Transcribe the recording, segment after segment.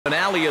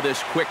Finale of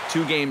this quick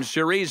two-game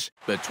series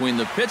between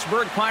the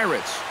Pittsburgh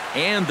Pirates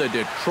and the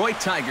Detroit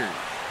Tigers.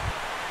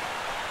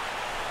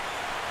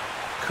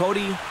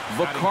 Cody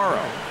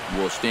Vaccaro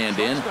will stand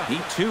in. He,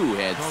 too,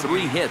 had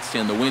 3 hits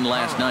in the win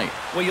last night.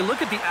 Well, you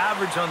look at the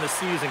average on the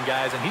season,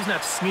 guys, and he's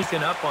not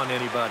sneaking up on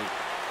anybody.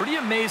 Pretty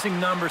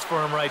amazing numbers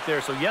for him right there.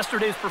 So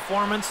yesterday's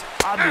performance,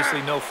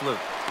 obviously no fluke.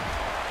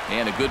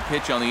 And a good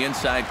pitch on the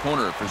inside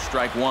corner for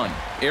strike 1.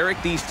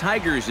 Eric, these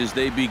Tigers, as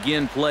they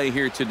begin play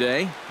here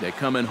today, they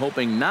come in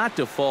hoping not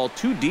to fall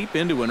too deep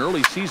into an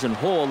early season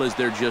hole as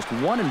they're just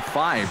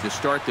 1-5 to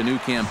start the new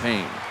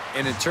campaign.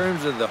 And in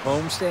terms of the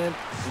homestand,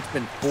 it's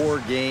been 4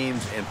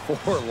 games and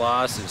 4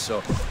 losses.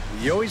 So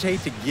you always hate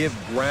to give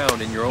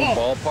ground in your own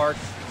ballpark.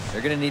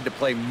 They're going to need to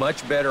play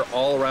much better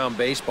all-around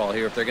baseball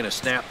here if they're going to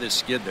snap this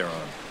skid they're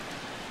on.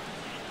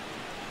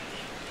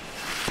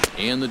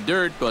 In the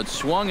dirt, but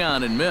swung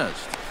on and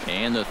missed.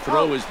 And the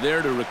throw is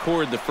there to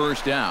record the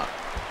first out.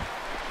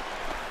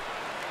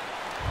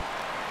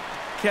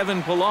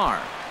 Kevin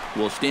Pillar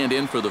will stand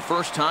in for the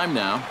first time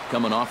now,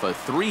 coming off a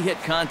 3-hit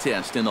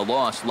contest in the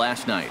loss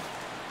last night.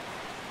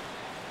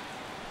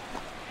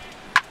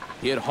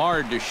 Hit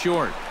hard to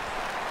short.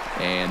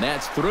 And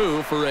that's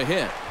through for a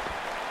hit.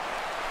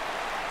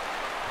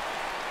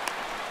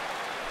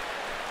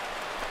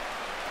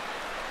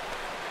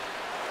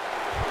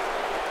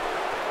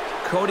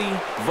 Cody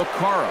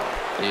Vaccaro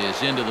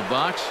is into the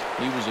box.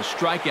 He was a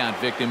strikeout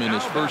victim in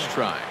his first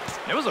try.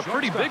 It was a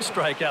pretty big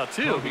strikeout,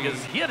 too,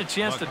 because he had a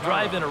chance to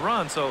drive in a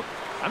run, so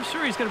I'm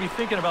sure he's going to be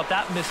thinking about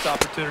that missed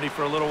opportunity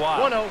for a little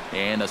while. 1-0.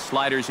 And the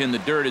slider's in the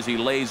dirt as he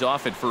lays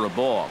off it for a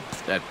ball.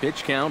 That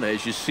pitch count,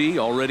 as you see,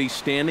 already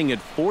standing at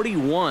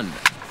 41.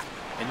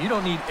 And you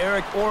don't need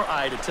Eric or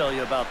I to tell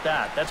you about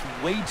that. That's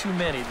way too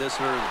many this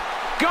early.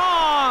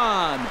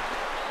 Gone!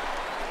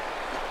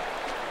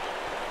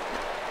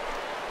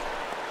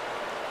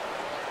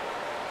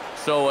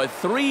 So a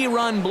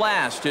 3-run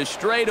blast to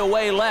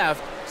straightaway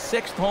left.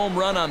 6th home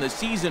run on the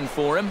season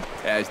for him.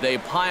 As they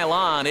pile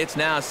on, it's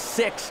now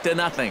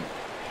 6-0.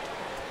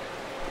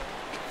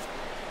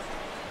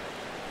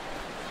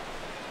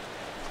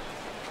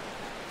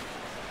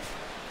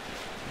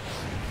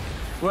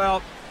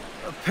 Well,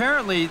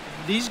 apparently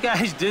these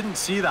guys didn't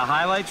see the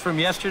highlights from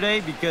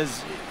yesterday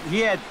because he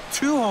had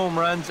 2 home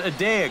runs a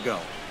day ago.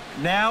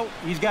 Now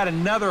he's got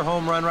another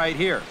home run right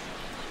here.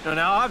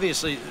 Now,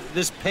 obviously,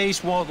 this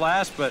pace won't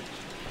last, but,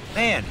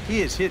 man, he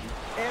is hitting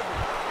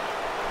everything.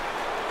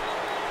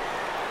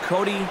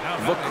 Cody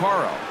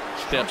Vaccaro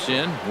steps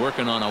in,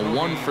 working on a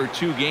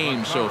 1-for-2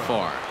 game so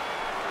far.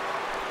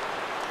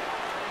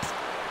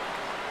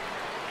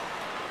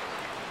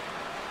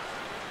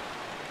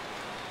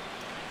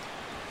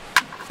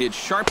 It's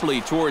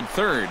sharply toward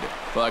third,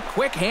 but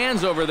quick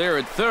hands over there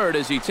at third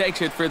as he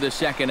takes it for the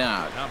second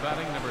out. Now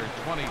batting number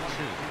 22.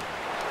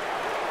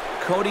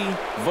 Cody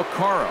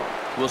Vaccaro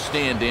will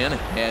stand in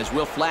as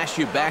we'll flash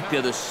you back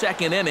to the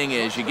second inning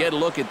as you get a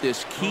look at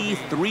this key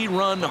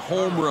 3-run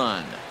home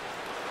run.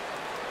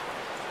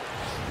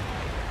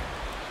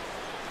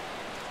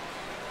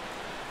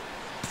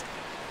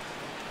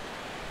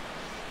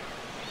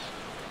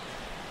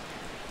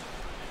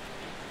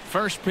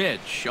 First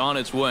pitch on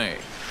its way.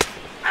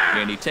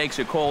 And he takes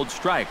a cold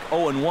strike,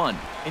 0-1.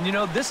 And you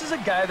know, this is a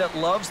guy that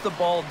loves the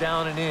ball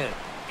down and in.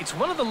 It's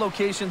one of the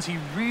locations he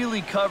really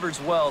covers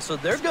well, so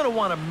they're going to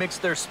want to mix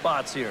their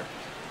spots here.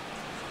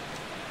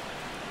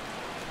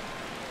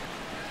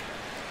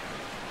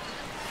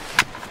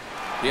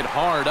 Hit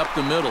hard up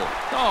the middle.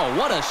 Oh,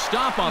 what a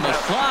stop on the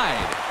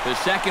slide. The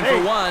second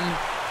for 1.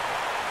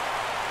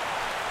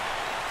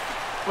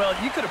 Well,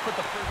 you could have put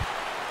the first.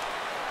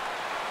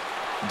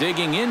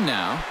 Digging in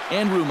now,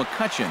 Andrew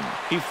McCutchen.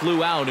 He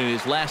flew out in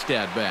his last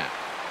at-bat.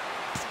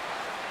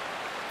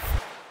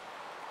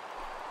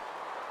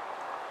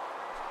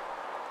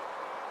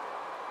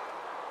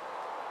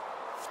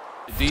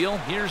 Deal.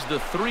 Here's the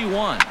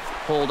 3-1.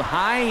 Pulled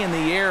high in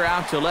the air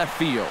out to left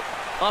field.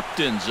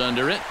 Upton's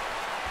under it.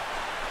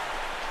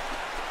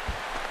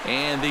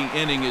 And the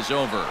inning is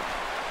over.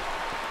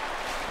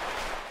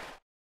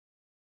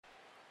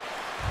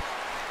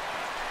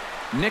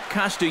 Nick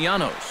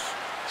Castellanos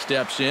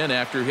steps in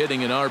after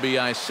hitting an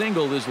RBI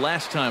single his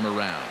last time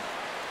around.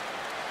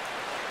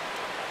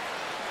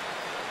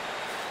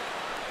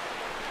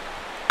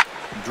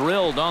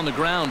 Drilled on the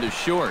ground to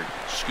short.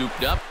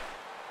 Scooped up.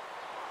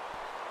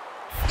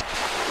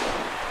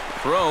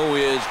 Throw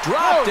is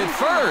dropped at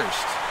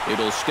first.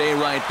 It'll stay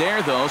right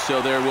there, though,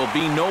 so there will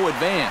be no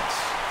advance.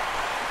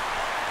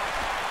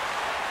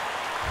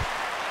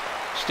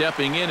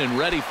 Stepping in and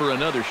ready for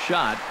another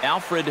shot,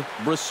 Alfred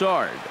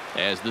Broussard,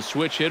 as the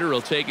switch hitter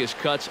will take his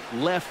cuts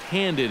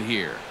left-handed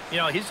here. You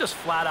know, he's just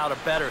flat out a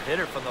better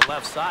hitter from the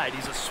left side.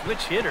 He's a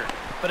switch hitter,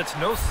 but it's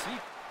no secret.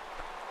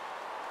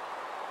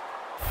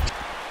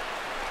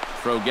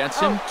 Throw gets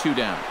him, 2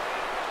 down.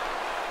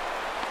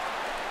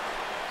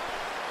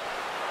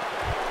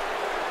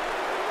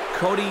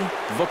 Cody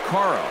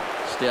Vaccaro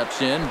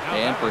steps in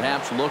and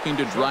perhaps looking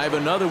to drive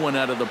another one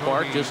out of the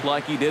park just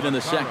like he did in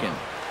the second.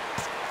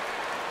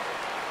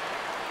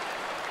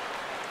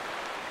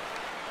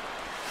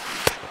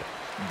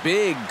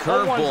 Big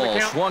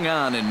curveball swung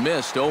on and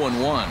missed.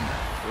 0-1.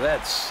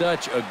 That's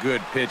such a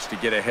good pitch to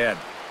get ahead.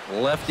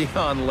 Lefty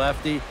on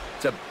lefty.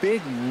 It's a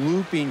big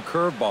looping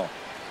curveball.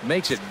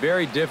 Makes it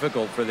very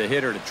difficult for the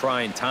hitter to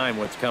try and time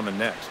what's coming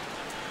next.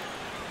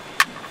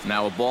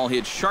 Now a ball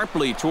hit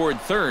sharply toward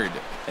third.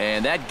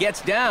 And that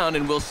gets down,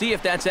 and we'll see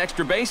if that's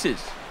extra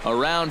bases.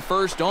 Around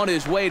first, on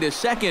his way to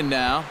second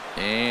now.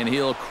 And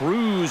he'll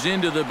cruise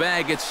into the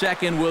bag at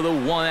second with a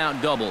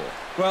one-out double.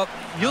 Well,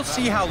 you'll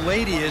see how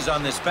late he is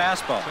on this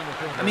fastball.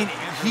 I mean,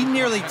 he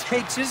nearly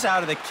takes this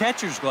out of the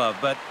catcher's glove,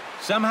 but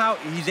somehow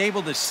he's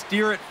able to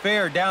steer it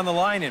fair down the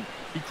line, and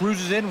he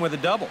cruises in with a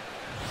double.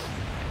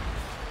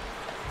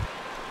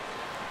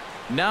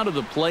 Now to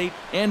the plate,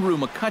 Andrew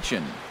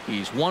McCutchen.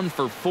 He's 1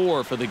 for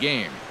 4 for the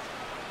game.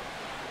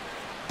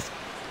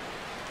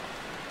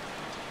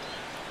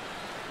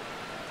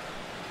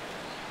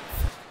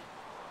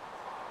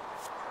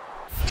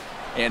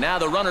 And now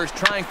the runner's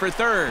trying for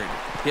third.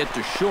 Hit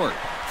to short.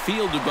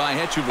 Fielded by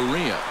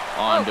Hechavarria.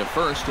 On to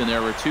first, and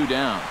there were 2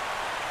 down.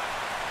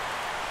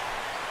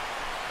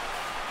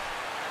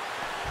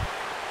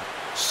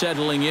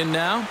 Settling in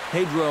now,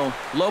 Pedro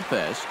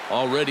Lopez.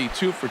 Already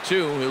 2 for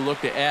 2. He'll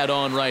look to add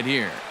on right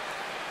here.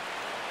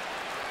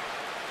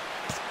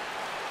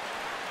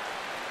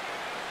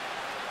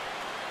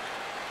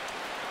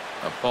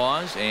 A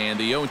pause, and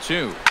the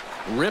 0-2.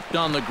 Ripped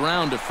on the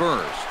ground to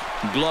first.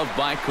 Gloved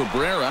by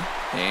Cabrera.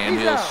 And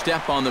he'll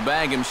step on the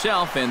bag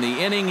himself, and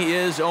the inning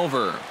is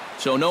over.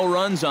 So no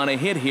runs on a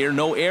hit here,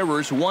 no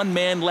errors, 1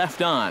 man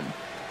left on.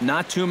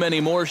 Not too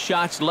many more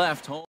shots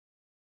left.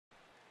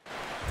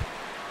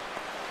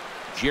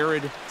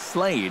 Jared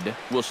Slade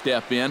will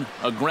step in,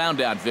 a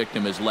ground-out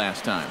victim as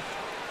last time.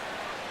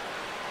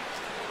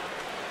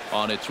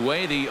 On its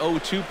way, the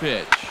 0-2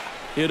 pitch.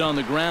 Hit on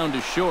the ground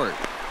to short.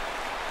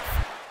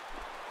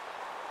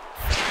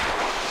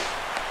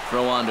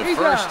 Throw on to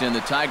first, and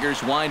the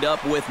Tigers wind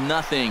up with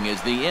nothing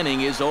as the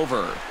inning is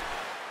over.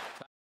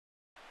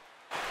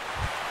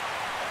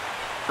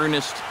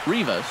 Ernest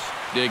Rivas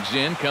digs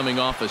in, coming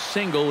off a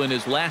single in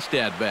his last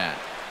at-bat.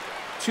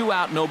 2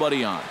 out,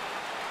 nobody on.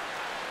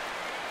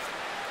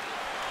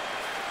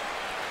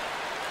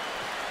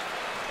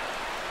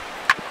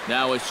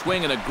 Now a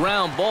swing and a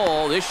ground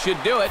ball. This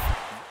should do it.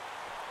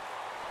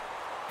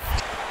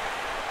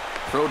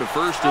 Throw to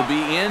first will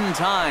be in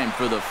time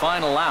for the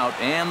final out,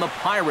 and the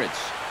Pirates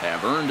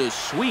have earned a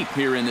sweep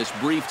here in this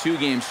brief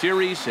 2-game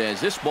series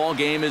as this ball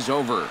game is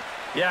over.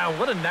 Yeah,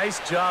 what a nice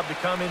job to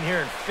come in here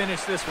and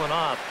finish this one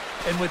off.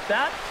 And with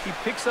that, he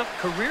picks up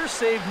career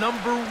save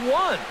number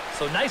 1.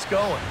 So nice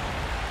going.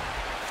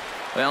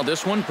 Well,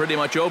 this one pretty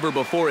much over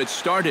before it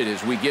started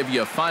as we give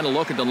you a final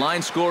look at the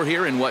line score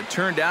here in what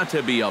turned out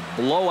to be a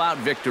blowout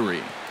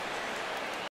victory.